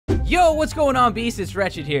Yo, what's going on, Beast? It's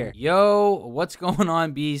Wretched here. Yo, what's going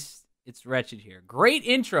on, Beast? It's Wretched here. Great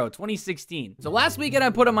intro, 2016. So last weekend I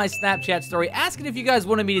put on my Snapchat story asking if you guys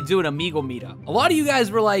wanted me to do an Omegle meetup. A lot of you guys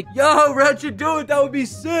were like, yo, Wretched, do it, that would be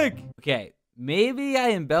sick. Okay, maybe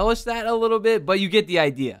I embellished that a little bit, but you get the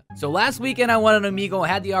idea. So last weekend I went on Omegle and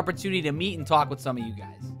had the opportunity to meet and talk with some of you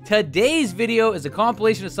guys. Today's video is a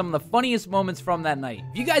compilation of some of the funniest moments from that night.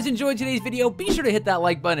 If you guys enjoyed today's video, be sure to hit that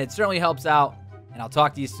like button. It certainly helps out, and I'll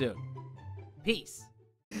talk to you soon. Peace.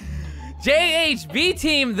 JHB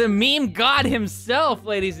team, the meme god himself,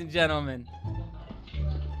 ladies and gentlemen.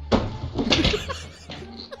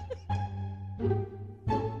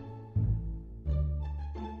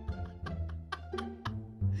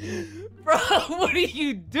 Bro, what are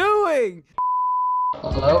you doing?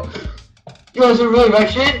 Hello? You guys are really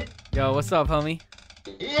Wretched? Yo, what's up, homie?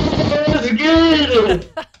 Yes, good!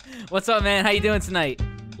 What's up, man? How you doing tonight?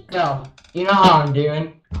 No, you know how I'm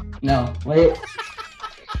doing. No, wait.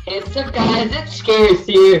 It's up, guys, it scares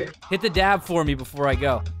you. Hit the dab for me before I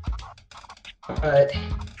go. Alright.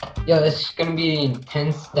 Yo, this is gonna be an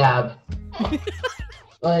intense dab.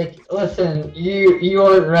 Like, listen, you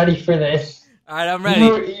aren't ready for this. Alright, I'm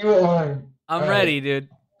ready. You aren't. I'm ready, dude.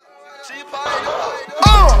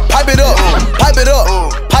 Pipe it up, pipe it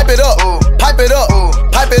up, pipe it up, pipe it up,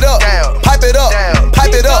 pipe it up, pipe it up,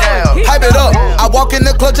 pipe it up, pipe it up. I walk in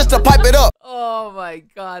the club just to pipe it up. Oh my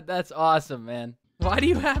god, that's awesome, man. Why do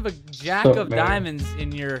you have a jack of diamonds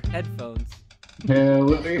in your headphones? Man,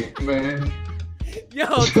 look at man. Yo,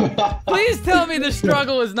 please tell me the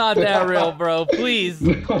struggle is not that real, bro. Please.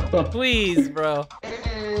 Please, bro.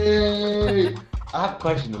 Hey, I have a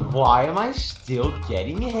question. Why am I still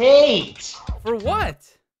getting hate? For what?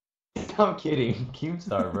 I'm kidding.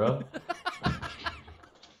 Keemstar, bro.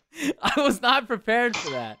 I was not prepared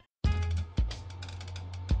for that.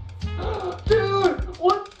 Dude,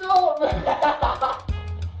 what's up, man?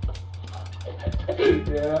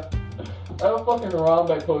 Yeah. I have a fucking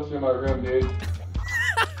Rombeck poster in my room, dude.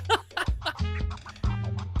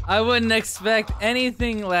 I wouldn't expect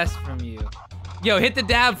anything less from you. Yo, hit the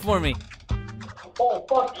dab for me. Oh,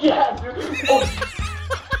 fuck yeah, dude. Oh.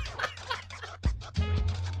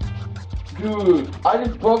 Dude, I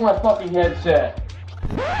just broke my fucking headset.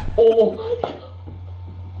 Oh my god.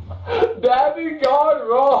 Dabbing gone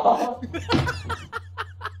wrong.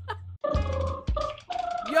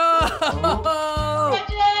 Yo!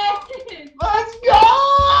 Let's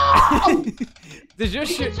go! Does your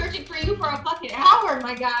We've been shirt searching for you for a fucking hour,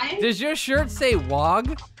 my guy. Does your shirt say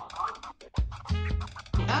WOG?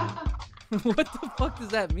 Yeah. What the fuck does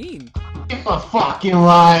that mean? It's a fucking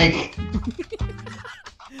like.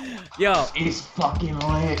 Yo, It's fucking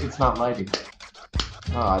lit. It's not lighting.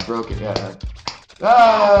 Oh, I broke it. Yeah.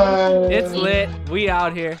 Ah! it's lit. We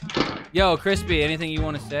out here. Yo, Crispy, anything you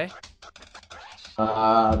want to say?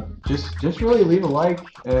 Just really leave a like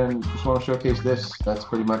and just want to showcase this. That's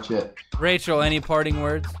pretty much it. Rachel, any parting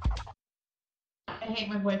words? I hate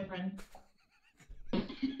my boyfriend.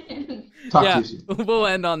 Talk Yeah, to you soon. we'll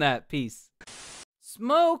end on that. Peace.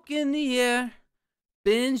 Smoke in the air,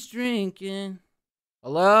 binge drinking.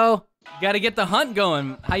 Hello? Gotta get the hunt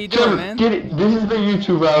going. How you doing, man? Get it. This is the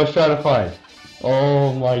YouTuber I was trying to find.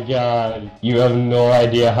 Oh my god. You have no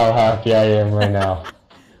idea how happy I am right now.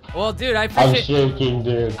 Well, dude, I I'm appreciate shaking,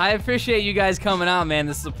 dude. I appreciate you guys coming out, man.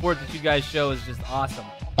 The support that you guys show is just awesome.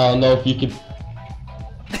 I don't know if you could.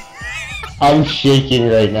 I'm shaking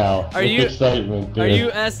right now. Are with you- excitement, dude. Are you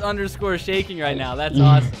S_shaking right now? That's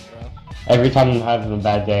awesome, bro. Every time I'm having a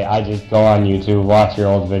bad day, I just go on YouTube, watch your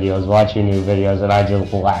old videos, watch your new videos, and I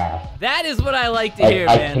just laugh. That is what I like to Like, hear,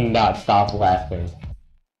 I man. cannot stop laughing.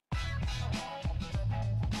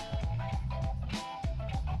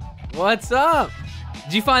 What's up?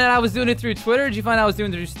 Did you find out I was doing it through Twitter? Or did you find out I was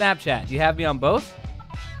doing it through Snapchat? Do you have me on both?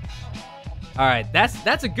 All right,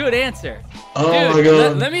 that's a good answer. Oh Dude, my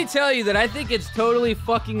god. let me tell you that I think it's totally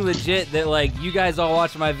fucking legit that like you guys all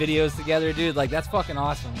watch my videos together, dude. Like that's fucking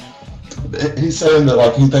awesome, man. He's saying that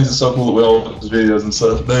like he thinks it's so cool that we all watch his videos and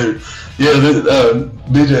stuff. Dude, yeah,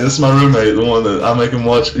 BJ, this is my roommate, the one that I make him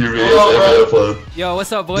watch your videos every upload. Yo,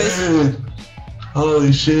 what's up, boys? Dude,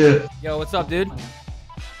 holy shit. Yo, what's up, dude?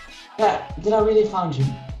 Yeah, did I really find you?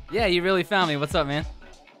 Yeah, you really found me. What's up, man?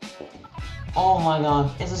 Oh my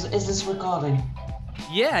god, is this recording?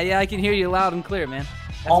 Yeah, I can hear you loud and clear, man.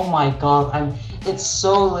 Oh my god, it's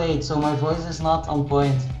so late, so my voice is not on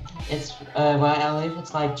point. It's where I live,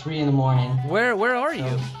 it's like 3 in the morning. Where are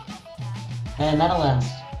you? Netherlands.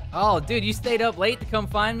 Oh, dude, you stayed up late to come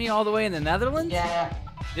find me all the way in the Netherlands? Yeah.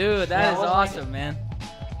 Dude, that Yeah, is it was awesome, man.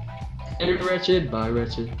 Hey, Wretched. Bye,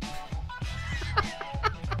 Wretched.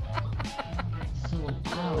 So,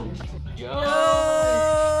 Yo!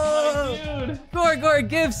 Dude. Gorgor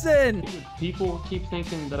Gibson! People keep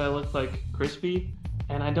thinking that I look like Crispy,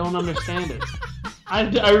 and I don't understand it.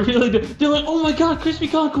 I really do. They're like, oh my god, Crispy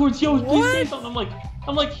Concords, yo, please say something.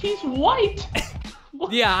 I'm like, he's white.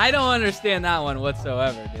 Yeah, I don't understand that one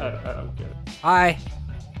whatsoever, dude. I don't get it. Hi.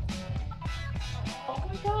 Oh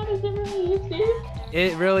my god, is it really you, Steve?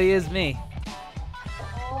 It really is me.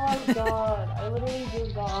 Oh my god, I literally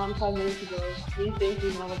just got on 5 minutes ago. Please thank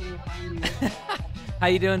you, I'm looking to find you. How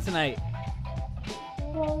you doing tonight?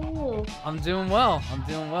 How are you? I'm doing well. I'm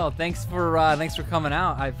doing well. Thanks for coming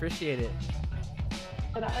out. I appreciate it.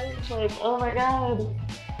 And I was like, oh my god.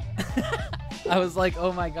 I was like,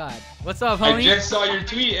 oh my god. What's up, homie? I just saw your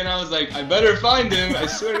tweet and I was like, I better find him. I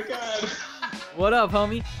swear to God. What up,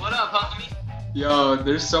 homie? What up, homie? Yo,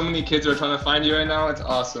 there's so many kids who are trying to find you right now. It's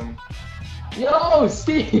awesome. Yo,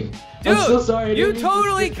 Steve! Dude, I'm so sorry. you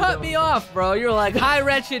totally cut me off, bro. You're like, hi,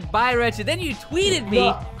 Wretched, bye, Wretched. Then you tweeted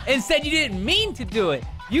me and said you didn't mean to do it.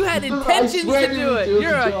 You had intentions to do it.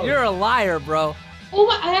 You're a liar, bro. Oh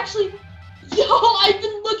my, I actually, I've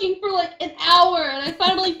been looking for like an hour and I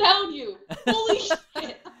finally found you. Holy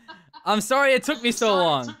shit. I'm sorry it took me so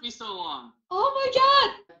long. Oh my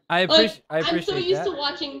god. I appreciate I'm so used that. to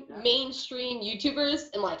watching mainstream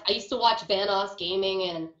YouTubers and like I used to watch Vanoss Gaming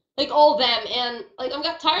and like all them and like I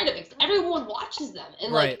got tired of it 'cause everyone watches them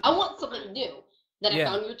and like I want something new. Then I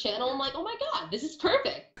found your channel. I'm like, oh my god, this is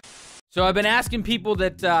perfect. So I've been asking people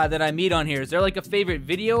that I meet on here, is there like a favorite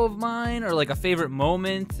video of mine or like a favorite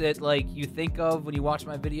moment that like you think of when you watch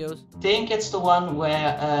my videos? I think it's the one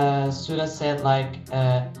where Suda said like,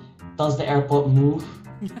 does the airport move?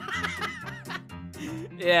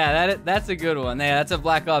 Yeah, that's a good one. Yeah, that's a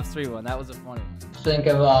Black Ops 3 one. That was a funny one. Think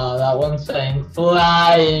of that one saying,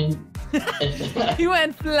 flying. He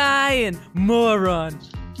went flying, moron.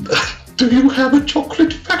 Do you have a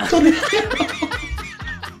chocolate factory?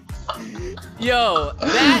 Yo,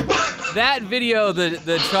 that video,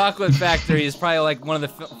 the chocolate factory, is probably like one of the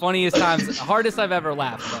funniest times, hardest I've ever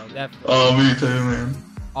laughed, bro. Definitely. Oh, me too, man.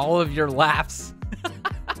 All of your laughs.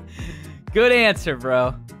 Good answer,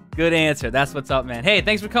 bro. Good answer. That's what's up, man. Hey,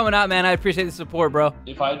 thanks for coming out, man. I appreciate the support, bro.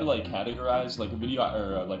 If I had to like categorize like a video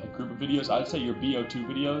or like a group of videos, I'd say your BO2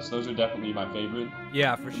 videos. Those are definitely my favorite.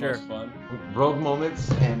 Yeah, for sure. Most fun. Rogue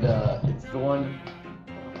moments, and it's the one.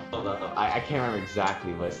 Oh, no, I can't remember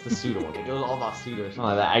exactly, but it's the Suda one. It was all about Suda or something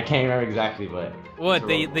like that. I can't remember exactly, but. What,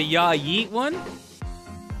 the Ya Yeet one?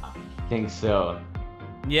 I think so.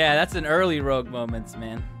 Yeah, that's an early Rogue Moments,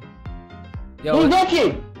 man. Yo,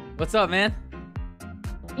 what's up, man?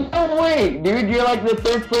 No way, dude, you're like the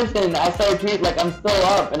third person I saw a tweet like I'm still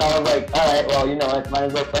up and I was like, alright, well, you know, I might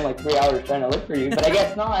as well spend like 3 hours trying to look for you, but I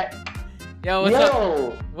guess not. Yo, what's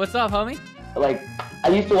up? What's up, homie? Like, I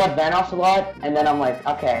used to watch Vanoss a lot, and then I'm like,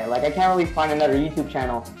 okay, like I can't really find another YouTube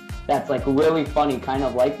channel that's like really funny, kind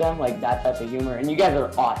of like them, like that type of humor, and you guys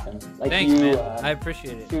are awesome. Like thanks, man. I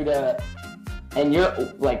appreciate it. Suda, and you're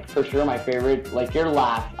like for sure my favorite. Like your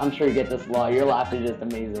laugh, I'm sure you get this a lot. Your laugh is just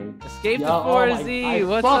amazing. Escape the 4Z.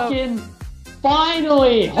 What's fucking up?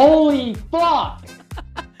 Finally! Holy fuck!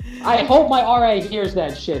 I hope my RA hears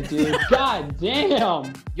that shit, dude. God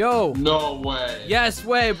damn. Yo. No way. Yes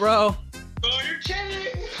way, bro. Oh, you're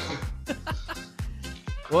kidding.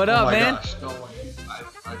 What up, man? Gosh, no way.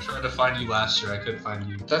 I tried to find you last year. I couldn't find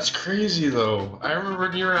you. That's crazy, though. I remember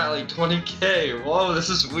when you were at like 20K. Whoa, this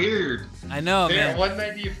is weird. I know, man.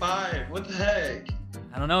 195. What the heck?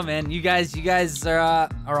 I don't know, man. You guys are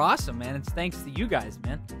awesome, man. It's thanks to you guys,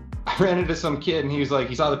 man. I ran into some kid and he was like,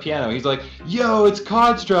 he saw the piano. He's like, yo, it's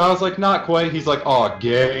Codstra. I was like, not quite. He's like, oh,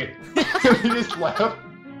 gay. He just laughed.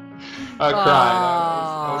 I cried.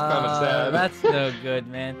 I was kind of sad. That's no good,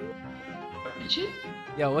 man.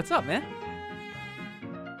 Yo, what's up, man?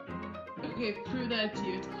 Okay, prove that to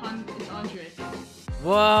you. It's Andre.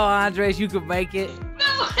 Whoa, Andres, you could make it.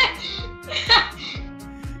 No!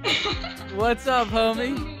 What's up,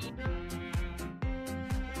 homie?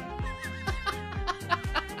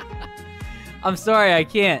 I'm sorry, I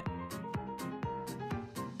can't.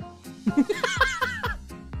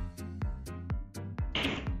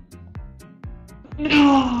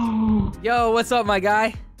 No! Yo, what's up, my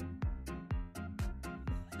guy?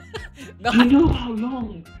 No, you know how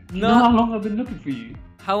long? You know how long I've been looking for you?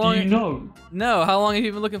 How long? Do you know? No, how long have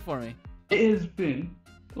you been looking for me? It has been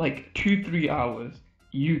like 2-3 hours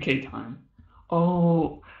UK time.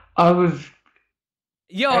 Oh, I was.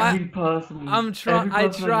 Yo, I'm trying. I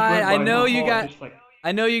try. I know you guys.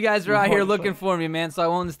 I know you guys are out here looking for me, man. So I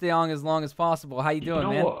want to stay on as long as possible. How you doing,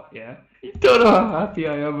 man? What? Yeah. You don't know how happy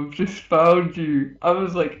I am. I've just found you. I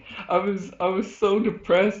was like, I was so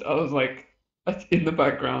depressed. I was like, in the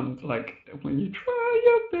background, like when you try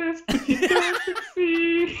your best but you don't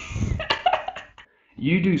succeed.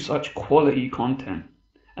 You do such quality content,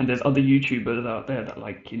 and there's other YouTubers out there that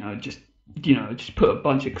like just put a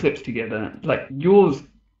bunch of clips together. Like yours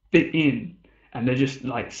fit in, and they're just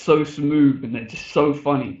like so smooth and they're just so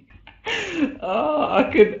funny. Oh, I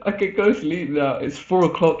could go sleep now. It's 4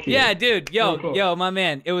 o'clock here. Yeah, dude. Yo, my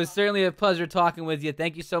man. It was certainly a pleasure talking with you.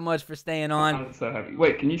 Thank you so much for staying on. I'm so happy.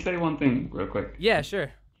 Wait, can you say one thing real quick? Yeah,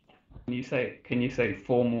 sure. Can you say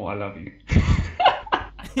formal I love you?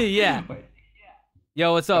 Yeah. Wait.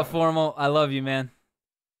 Yo, what's up, Formal? I love you, man.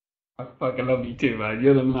 I fucking love you too, man.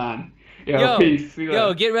 You're the man. Yo, peace. See you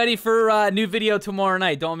later. Get ready for a new video tomorrow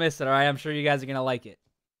night. Don't miss it, all right? I'm sure you guys are going to like it.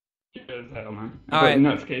 Cheers, hell, man. All right.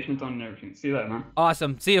 Notifications on and everything. See you later, man.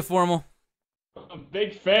 Awesome. See you, Formal. I'm a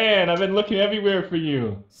big fan. I've been looking everywhere for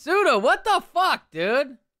you. Suda, what the fuck,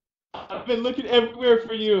 dude? I've been looking everywhere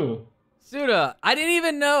for you. Suda, I didn't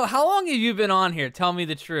even know. How long have you been on here? Tell me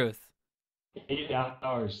the truth. 8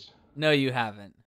 hours. No, you haven't.